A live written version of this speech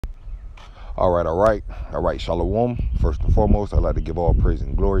All right. Shalom. First and foremost, I'd like to give all praise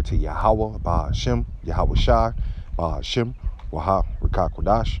and glory to Yahweh, Bahashem, Yahweh Shai, Bahashem, Waha, Rakak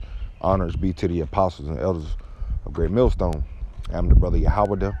Wadash. Honors be to the apostles and elders of Great Millstone. I'm the brother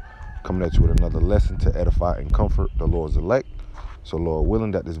Yahweh, coming at you with another lesson to edify and comfort the Lord's elect. So, Lord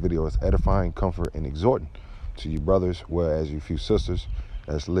willing, that this video is edifying, comfort, and exhorting to you brothers, whereas you few sisters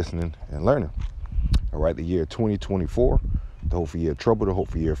that's listening and learning. All right, the year 2024, the hopeful year of trouble, the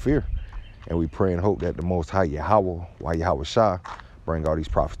hopeful year of fear. And we pray and hope that the Most High Yahweh Shai, bring all these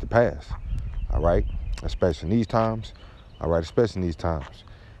prophets to pass. All right, especially in these times. All right, especially in these times.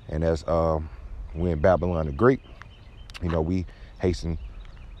 And as we in Babylon the Great, we hasten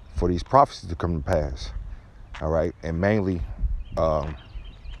for these prophecies to come to pass. All right, and mainly the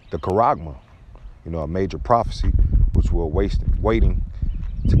Charagma, a major prophecy which we're waiting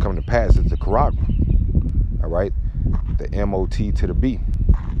to come to pass is the Charagma. All right, the MOT to the B.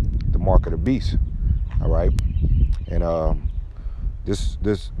 The mark of the beast. All right, and this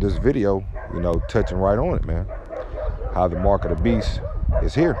video, touching right on it, man. How the mark of the beast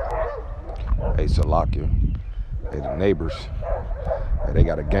is here. Hey, Salakia, hey, the neighbors, hey, they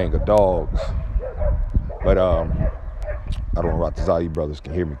got a gang of dogs. But I don't know if you brothers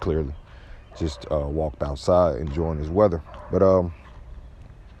can hear me clearly. Just walked outside enjoying this weather. But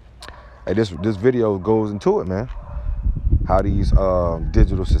hey, this video goes into it, man. How these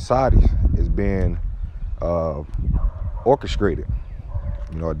digital societies is being orchestrated.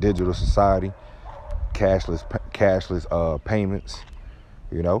 A digital society, cashless payments,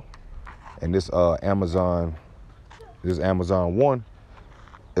 and this Amazon One,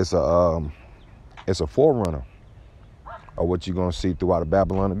 it's a forerunner of what you're gonna see throughout the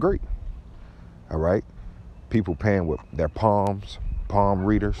Babylon the Great. All right, people paying with their palm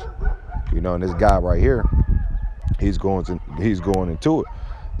readers, and this guy right here, he's going into it,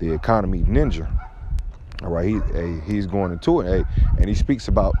 the economy ninja. All right, he's going into it, and he speaks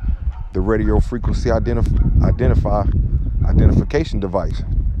about the radio frequency identification device,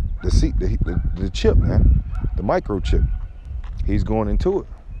 the chip, man, the microchip. He's going into it.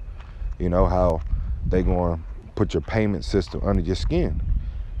 How they going to put your payment system under your skin,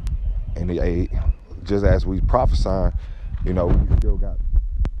 and just as we prophesying, we still got.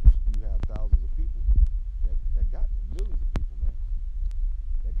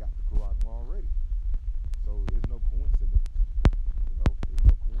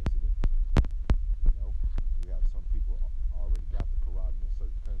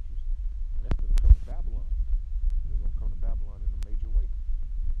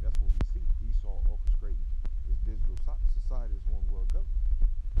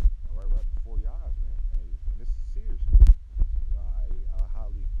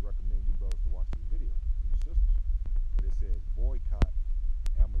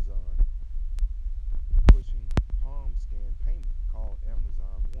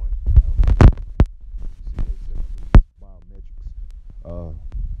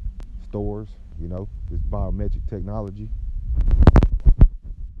 Stores, this biometric technology.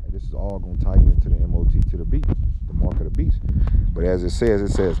 And this is all going to tie into the MOT to the beast, the mark of the beast. But as it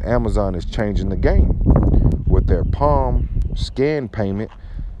says Amazon is changing the game with their palm scan payment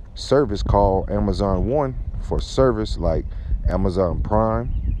service called Amazon One for service like Amazon Prime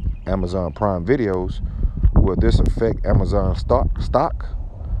Videos. Will this affect Amazon stock?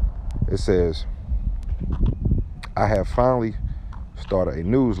 It says, I have finally started a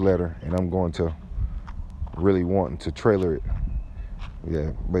newsletter, and I'm going to really wanting to trailer it.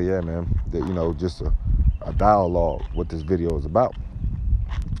 Yeah, but yeah, man, just a dialogue what this video is about.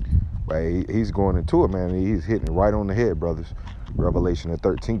 But he's going into it, man. He's hitting it right on the head, brothers. Revelation, the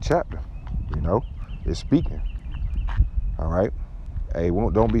 13th chapter, is speaking. All right. Hey,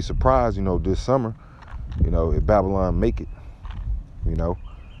 don't be surprised, this summer, if Babylon make it, and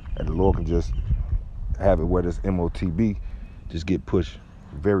the Lord can just have it where this MOTB just get pushed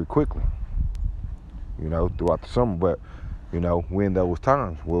very quickly, throughout the summer. But, when those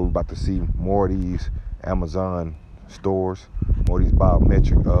times where we're about to see more of these Amazon stores, more of these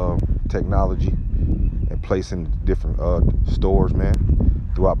biometric technology and placing different stores, man,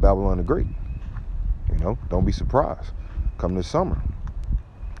 throughout Babylon the Great. Don't be surprised come this summer,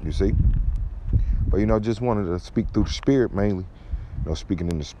 you see. But, just wanted to speak through the spirit mainly, speaking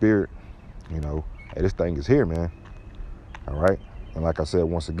in the spirit, hey, this thing is here, man. All right, and like I said,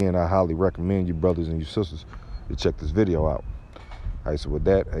 once again, I highly recommend you brothers and you sisters to check this video out. All right, so with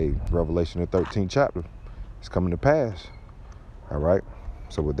that, Revelation the 13th chapter is coming to pass. All right,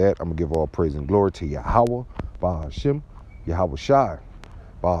 so with that, I'm gonna give all praise and glory to Yahweh, Bahashem, Yahweh Shai,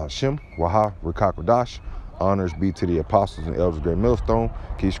 Bahashem, Waha, Rakak Wadash. Honors be to the apostles and elders of Great Millstone.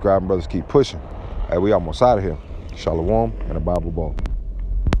 Keep scribing, brothers. Keep pushing. Hey, we almost out of here. Shalom and a Bible ball.